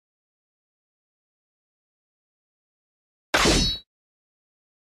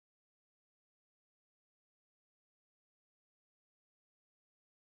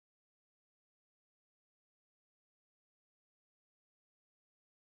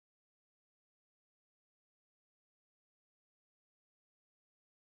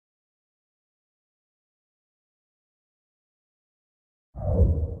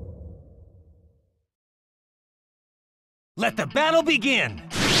Let the battle begin!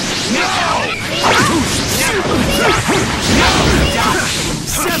 No!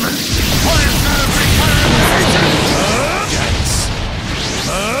 Sever!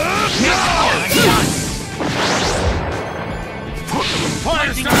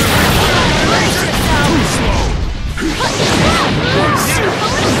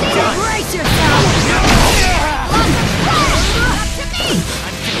 Brace yourself!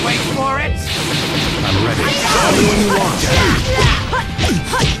 Wait for it! I'm ready. Tell me when you want.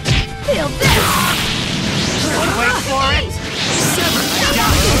 Feel this! Wait for it! Sever!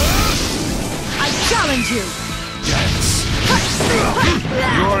 I challenge you! Dance.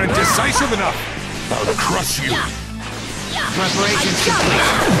 You're indecisive enough. I'll crush you. Preparations complete.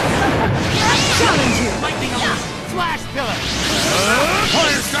 I challenge you! Lightning alert! Flash pillar!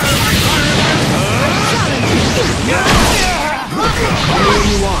 Fire style Challenge you! when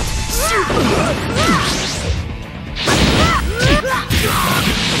you want.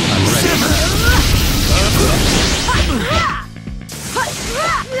 I'm ready.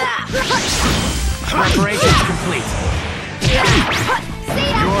 Preparations complete. See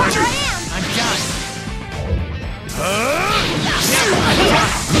how far I am! I'm done.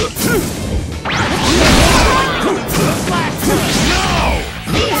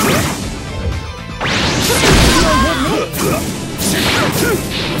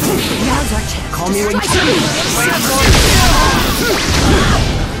 Now's our chance. Call me when you Strike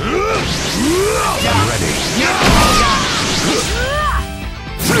I'm ready.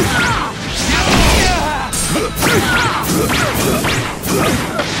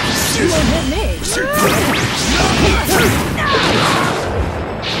 You won't hit me.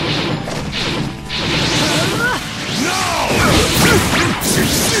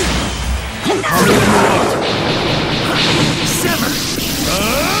 Sever!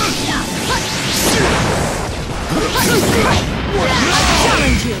 I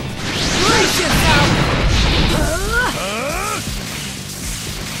challenge you. Brace yourself.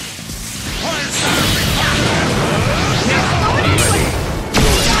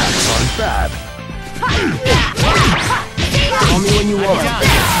 Not bad. Call me when you want.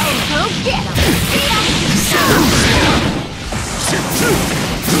 Go get him.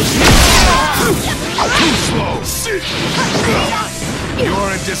 Too slow.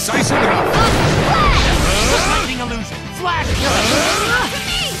 You're indecisive enough. Lightning illusion! Flash killer!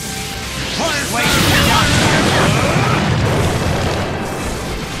 Wait!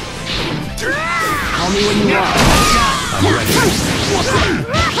 Call me when you want. I'm ready.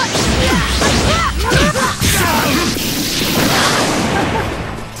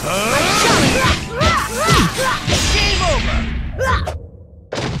 Game over!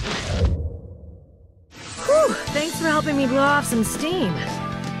 Whew, thanks for helping me blow off some steam.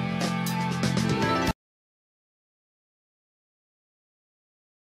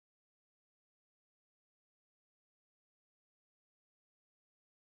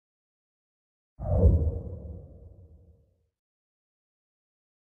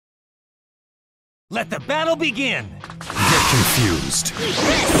 Let the battle begin! Get confused.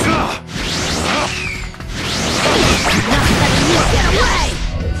 Get away!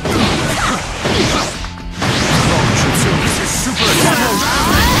 This is super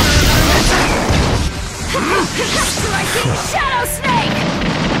Striking Shadow Snake!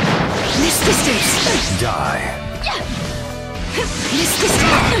 This distance! Die. This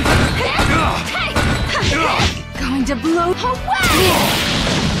distance! Going to blow away!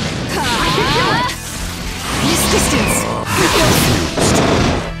 This distance!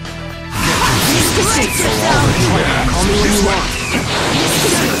 This distance! Call me when you want. This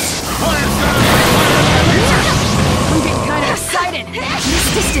distance! I'm getting kind of excited! This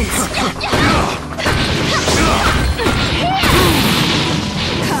distance! Better now!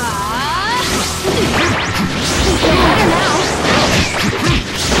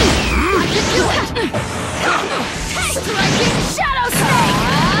 I can do it! Striking Shadow Snake!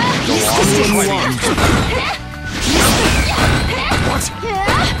 This distance! What?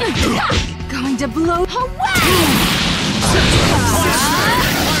 Going to blow away!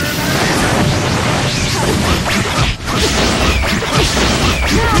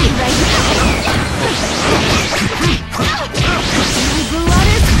 Now you ready? My blood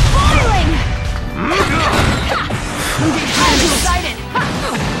is boiling! I'm getting kind of excited!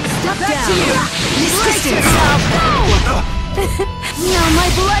 Step down! This distance! Now my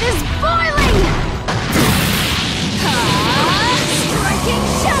blood is boiling! Striking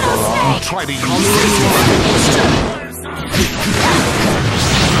Shadow Snake! Try to use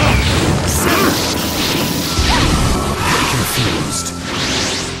confused.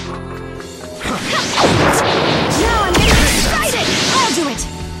 Now I'm getting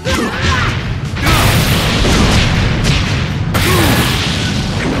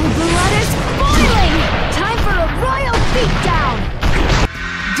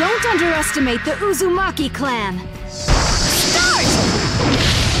underestimate the Uzumaki clan. Start!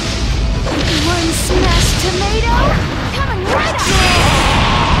 One smashed tomato coming right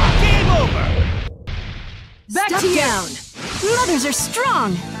up! Game over! Back Step to you! down. Mothers are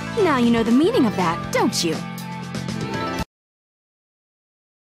strong! Now you know the meaning of that, don't you?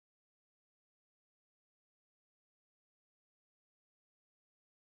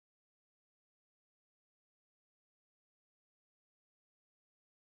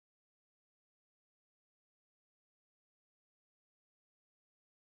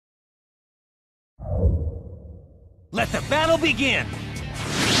 Let the battle begin!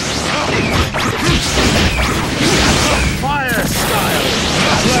 Fire style!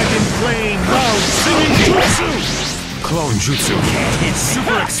 Dragon flame loud singing jutsu! Clone jutsu. It's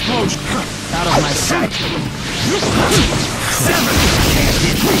Super explosion! Out of my sight! Seven!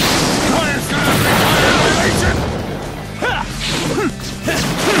 Fire style annihilation!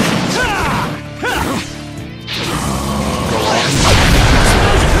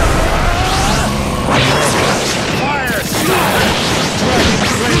 Fire style! Dragon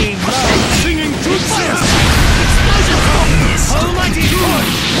flame loud singing jutsu! Almighty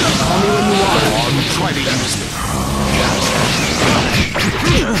push! Call me when you want. Go on, try to use me.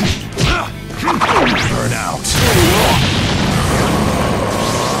 Burn out.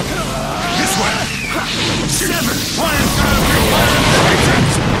 This way. Seven. Fire style annihilation!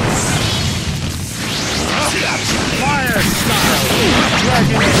 Fire style!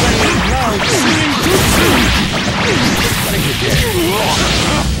 Dragon flame loud singing jutsu! Think again.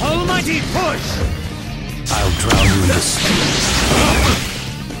 Almighty push! I'll drown you in the sea.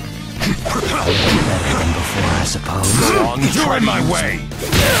 Better than before, I suppose. Go on, you're in my way.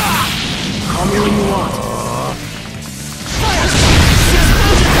 Call me when you want.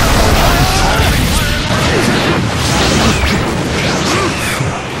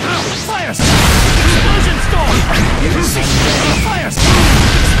 Fire storm! Explosion storm! Fire storm!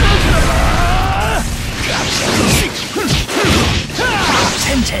 Explosion!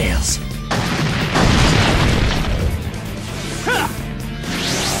 Ten tails.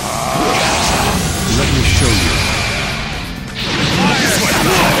 Let me show you.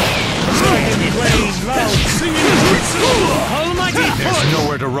 Dragon flame loud singing jutsu! Almighty push! There's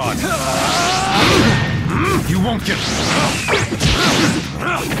nowhere to run. You won't get...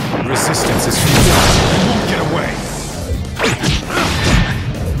 Resistance is futile. You won't get away.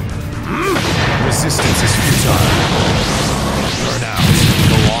 Resistance is futile. Burn out.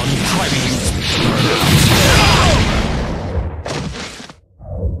 Go on, try to use me.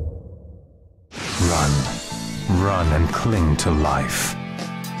 Run. Run and cling to life.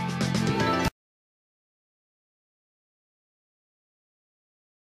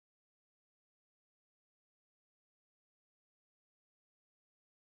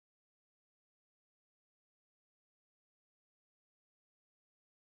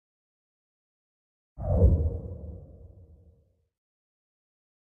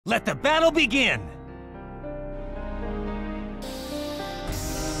 Let the battle begin!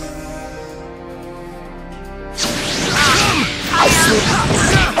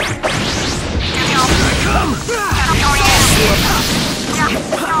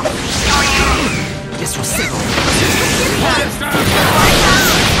 This will settle. Better get some distance.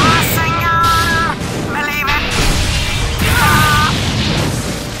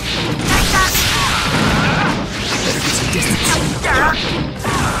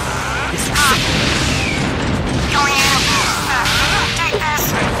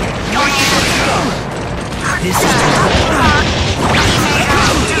 This will settle. This is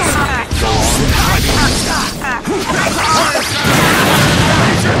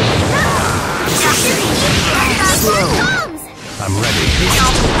I'm ready.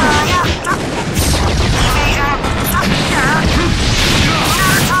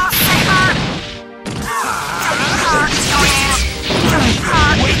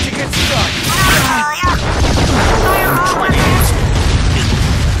 Wait to get started!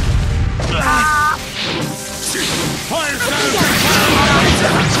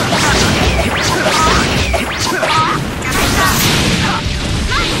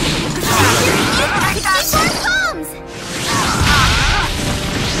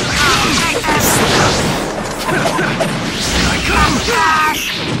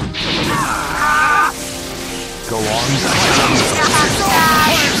 Go on.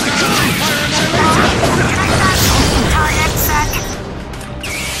 Target set.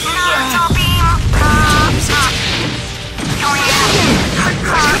 Naruto beam. Going in.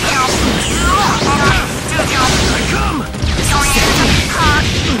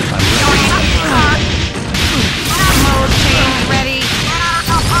 Mode change ready.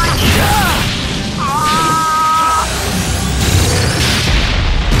 Naruto punch.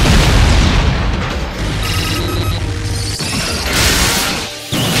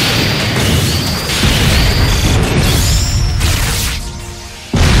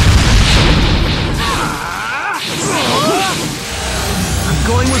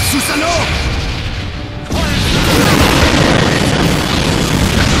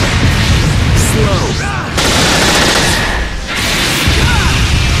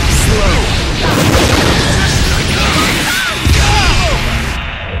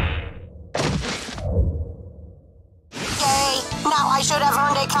 Now I should have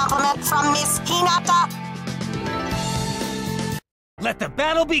earned a compliment from Miss Hinata. Let the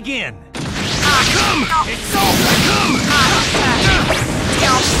battle begin! Come! It's over! Come! Come!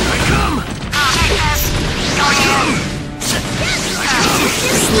 Take this. Going in.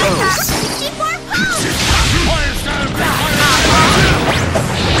 Slow.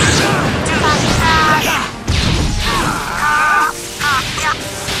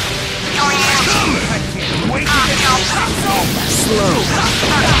 Wait to get Slow.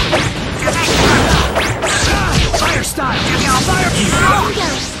 Fire style! Fire!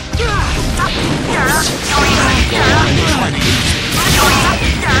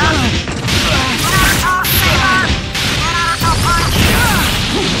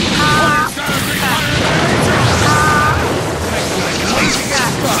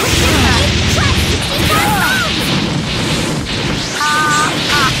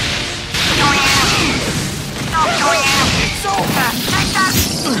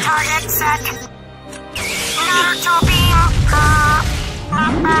 Target set. Naruto beam.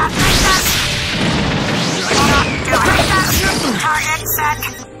 Not bad. Take this. Target set.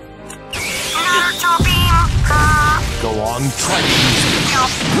 Naruto beam. Go on, try to use it.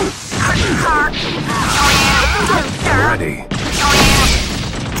 Ready.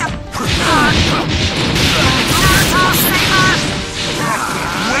 Naruto saber.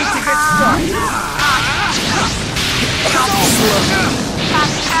 wait to get started!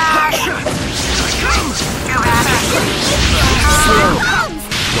 Slow.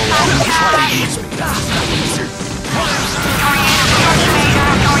 Go on, try to use me.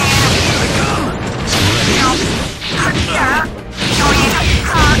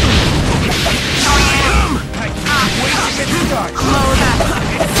 Wait to get started!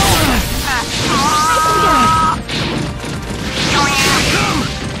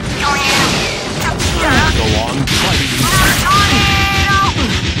 Go on, try to use me.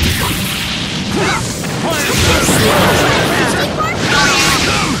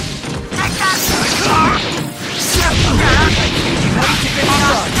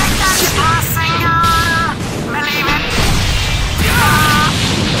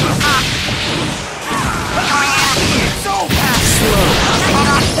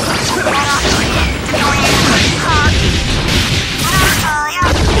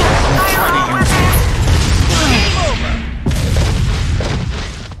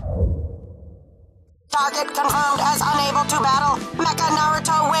 Target confirmed as unable to battle. Mecha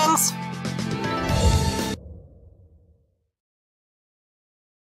Naruto wins.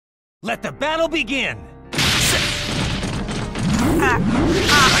 Let the battle begin!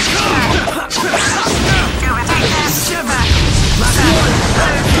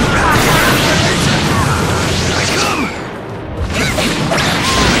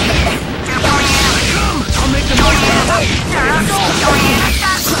 I'll make the most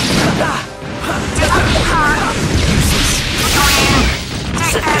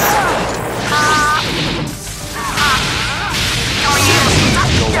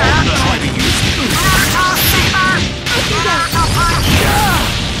Try to use me.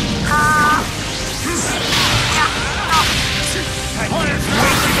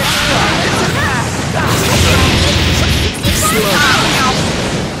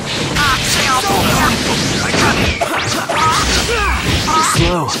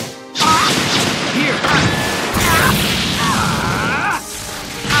 slow. Here.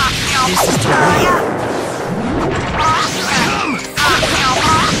 This is too late.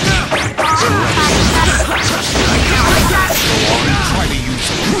 Try to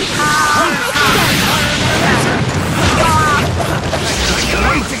use it.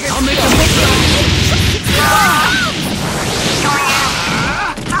 I'll make the most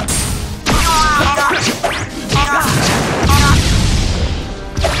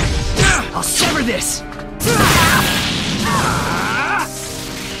I'll sever this.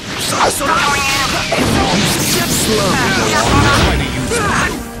 Slow. Try to use it.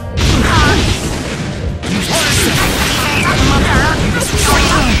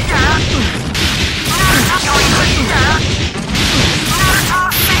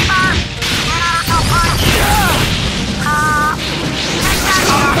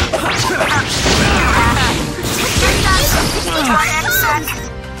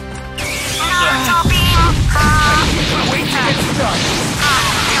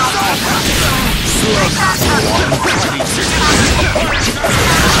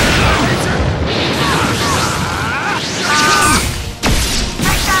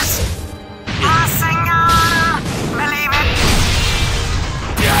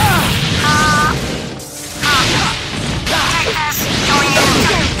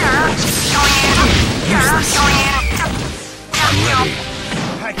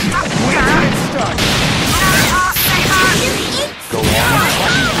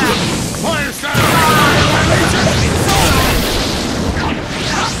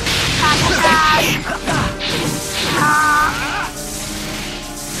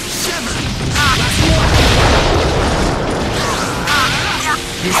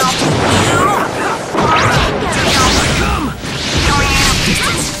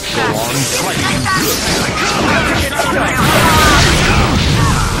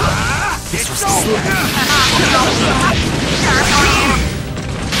 This was slick.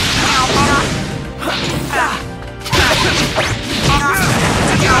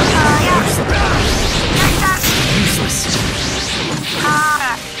 Useless.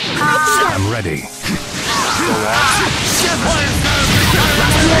 I'm ready.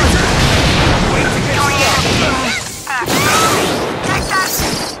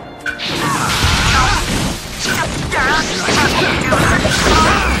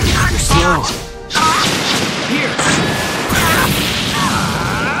 Slow. Here.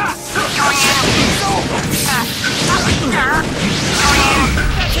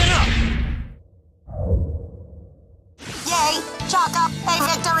 Yay! Chalk up a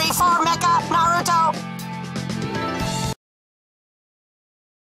victory for Mecha Naruto!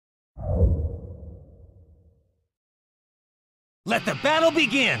 Let the battle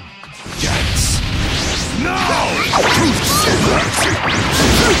begin! Yes. No!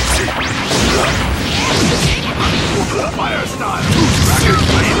 Fire style! Dragon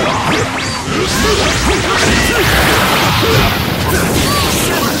flame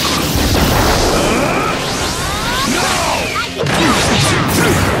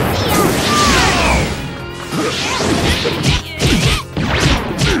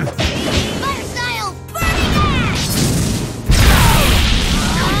Fire style, burning ash!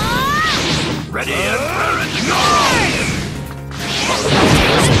 ready and raring to go!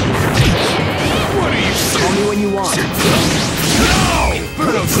 What are you saying? Call me when you want. No!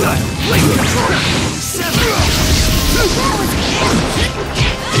 Inferno style! Flame control!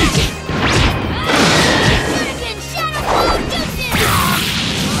 Dragon shadow ball jutsu!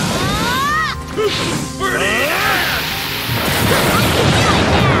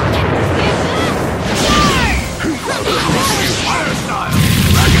 Fire style!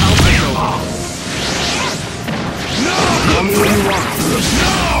 Dragon flame ball! No! Call me when you want.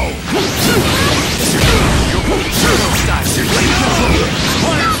 No! Inferno style! Flame control!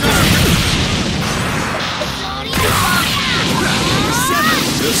 Fire style!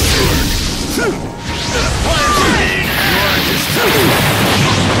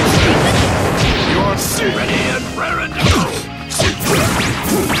 You're ready and raring to go!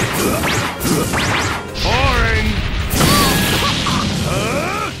 Boring!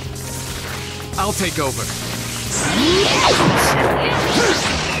 I'll take over.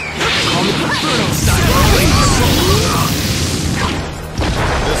 Call me Inferno style! Flame control!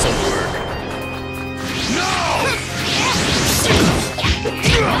 This'll work. No!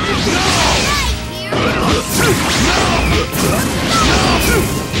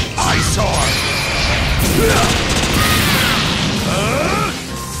 I saw it!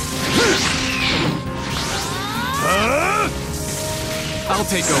 I'll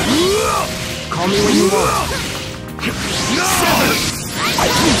take over. Call me when you want.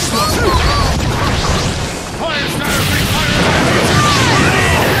 Fire style!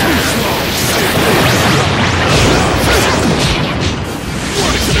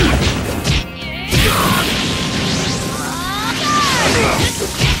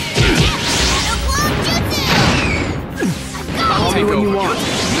 Call me when you want.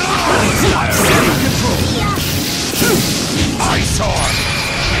 I saw it!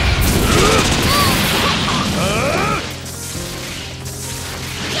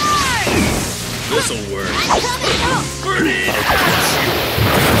 This'll work. Burn it!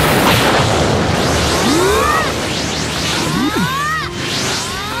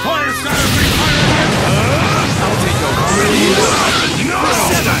 Fire style! I'll take over. Call me when you want. No!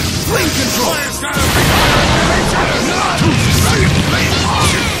 Flame control! Fire style! Dragon flame ball!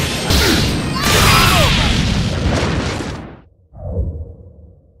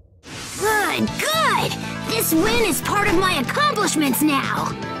 Good, good! This win is part of my accomplishments now!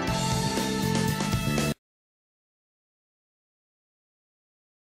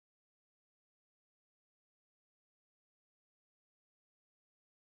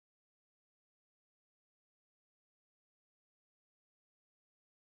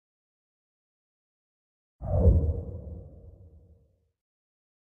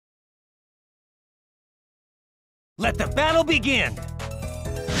 Let the battle begin!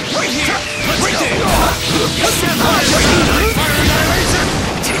 Right here! Right there!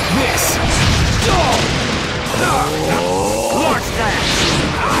 Take this. Large dash!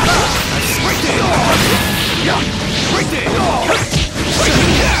 Right there! Right there!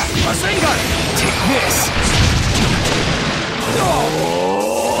 Rasengan! Take this.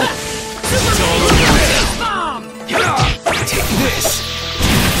 Take this.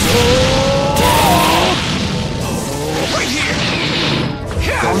 Right here!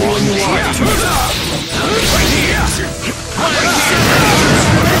 Call me when you want.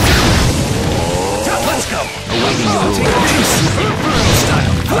 Let's go! Awaiting your order. Inferno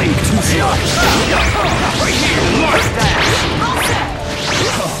style! Flame control! Right here! Launch dash!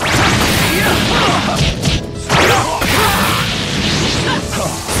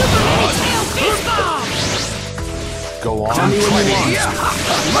 Go on. Tell me when you want.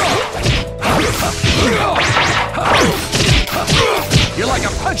 You're like a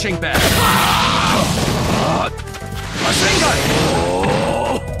punching bag! Machine gun!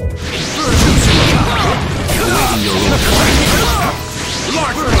 Awaiting your order.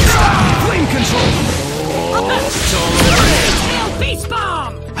 Large style! Flame control! It's all over! Beast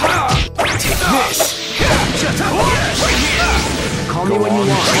bomb! Take this! Right here! Call me when you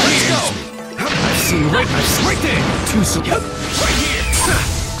want. Let's go! I've seen right there! Too slow. Right here!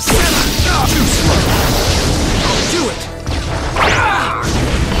 Too slow! I'll do it!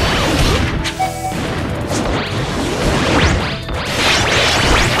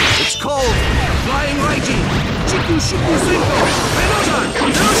 It's cold! Flying Raiji! Chiku Shiku Senko! Menosan!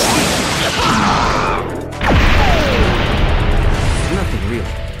 Menoshi! Nothing really.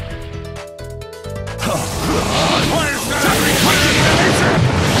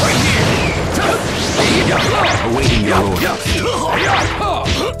 Right here! There you go! Awaiting your order. Right here!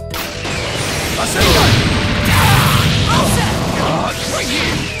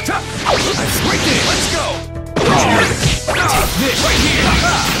 Right there! Let's go! Take this! Right here!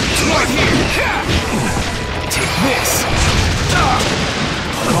 Right here! Take this!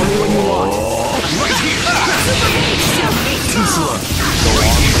 Call me when you want. Right here! Too slow.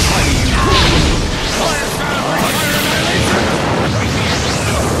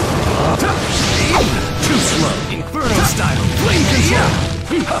 Too slow! Inferno style! Flame control!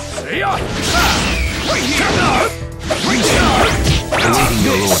 Right here! Right here! Awaiting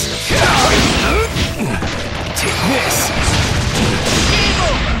your order. Take this!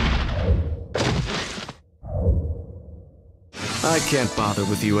 I can't bother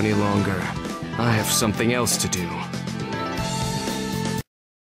with you any longer. I have something else to do.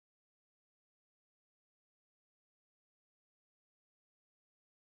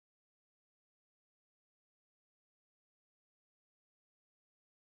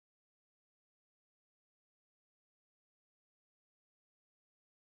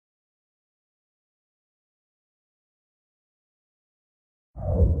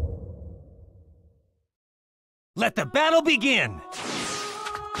 Let the battle begin!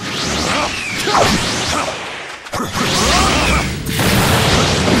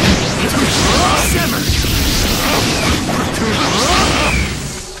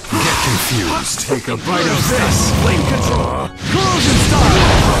 Get confused. Take a bite of this. Flame control! Corrosion style.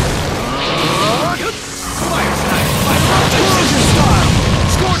 Fire style! Corrosion style.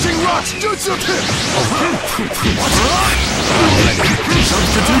 Scorching rocks. Jutsu tip.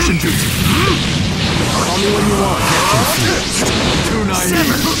 Substitution jutsu. Call me when you want. Too naive.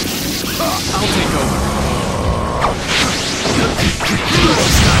 I'll take over.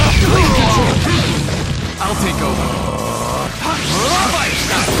 I'll take over. Fire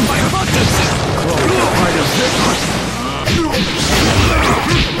style! Fire jutsu!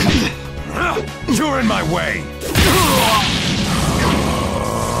 You're in my way.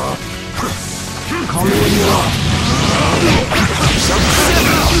 Call me when you want.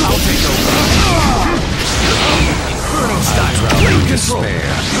 I'll take over. Inferno style! Flame control!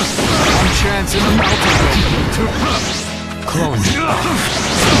 One chance in the mountain. Clone.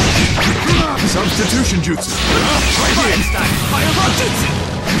 Substitution jutsu. Fire style! Fire jutsu!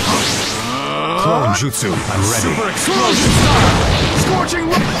 Clone jutsu. I'm ready. Super explosion style! Scorching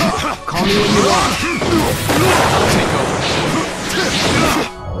rock. Call me when you want. I'll take over.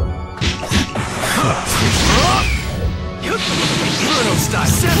 Inferno style!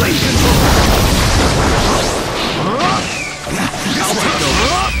 Flame control! I'll take over.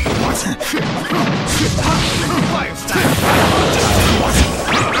 Fire style!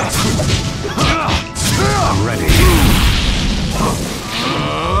 I'm ready.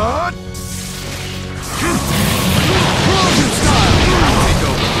 Corrosion style.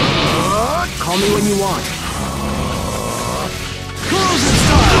 Call me when you want. Corrosion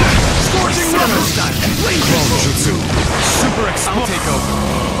style. Scorching Inferno rocks. style! Flame Clone control! jutsu. Super I'll explosion. take over.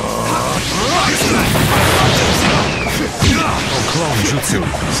 Fire style! Clone jutsu.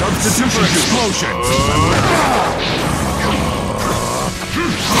 Substitution explosion.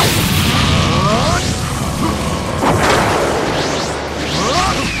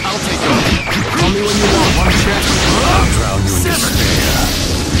 I'll take over. Call me when you want. One chance. I'll drown you in despair.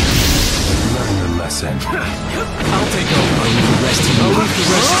 Learn your lesson. I'll take over. Leave the rest to me. Leave the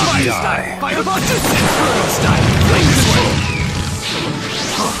rest to me. style. Fireball Jutsu. Inferno style. Flame control.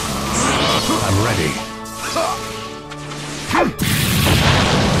 I'm ready.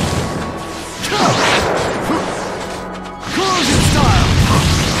 Corrosion style.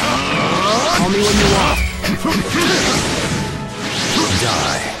 Call me when you want.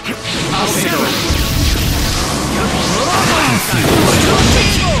 Die. I'll handle it.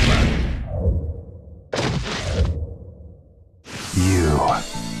 You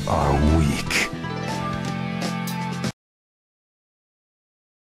are weak.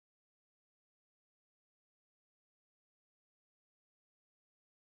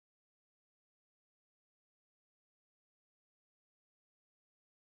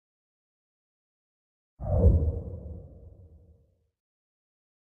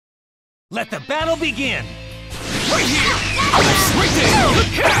 Let the battle begin! Right here! Right there!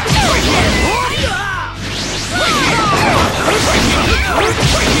 Right here! Right here!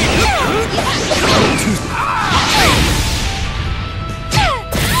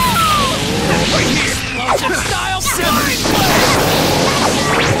 Right here! Explosive style! Severing blade!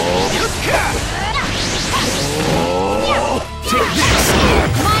 Take this!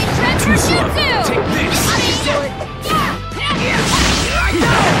 Mind transfer jutsu! Take this!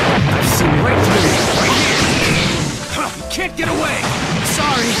 I've seen right through you! Right here! You can't get away!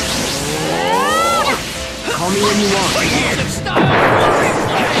 Sorry! Call me when you want! Right here! Style!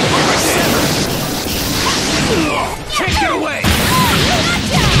 Can't get away!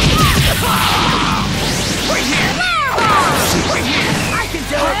 Right here! Right here! I can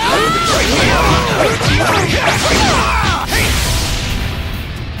do it! Right here!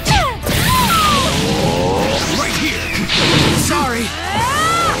 Right here! Sorry!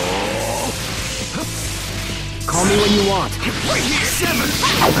 Call me when you want. Right here! 7!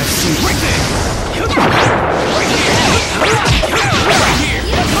 I've seen right there! Right here! Right here!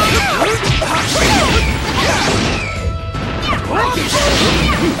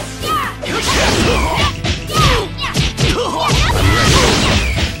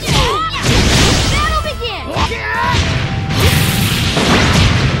 Battle begin!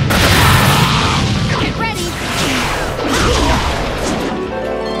 Get ready!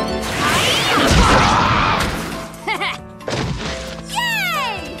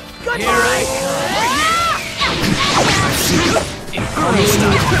 Yay! Good Here I come! Right here! I've seen it! Inferno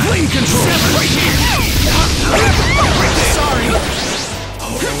style! Flame control! 7! Right here! Right there! Sorry!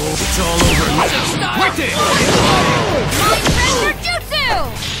 It's all over! Right there! Mind transfer jutsu!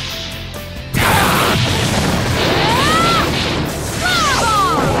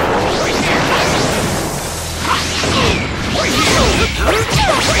 Fireball! Right here! Right here!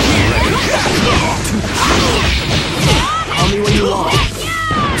 Call me when you want.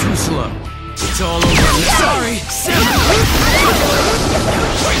 Too slow. It's all over. Sorry. 7.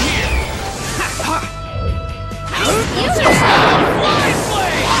 Right here. Flying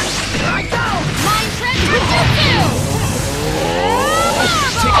blade. Here I go. Mind transfer jutsu!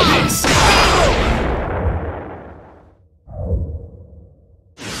 Take this.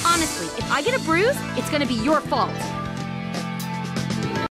 Honestly, if I get a bruise, it's gonna be your fault.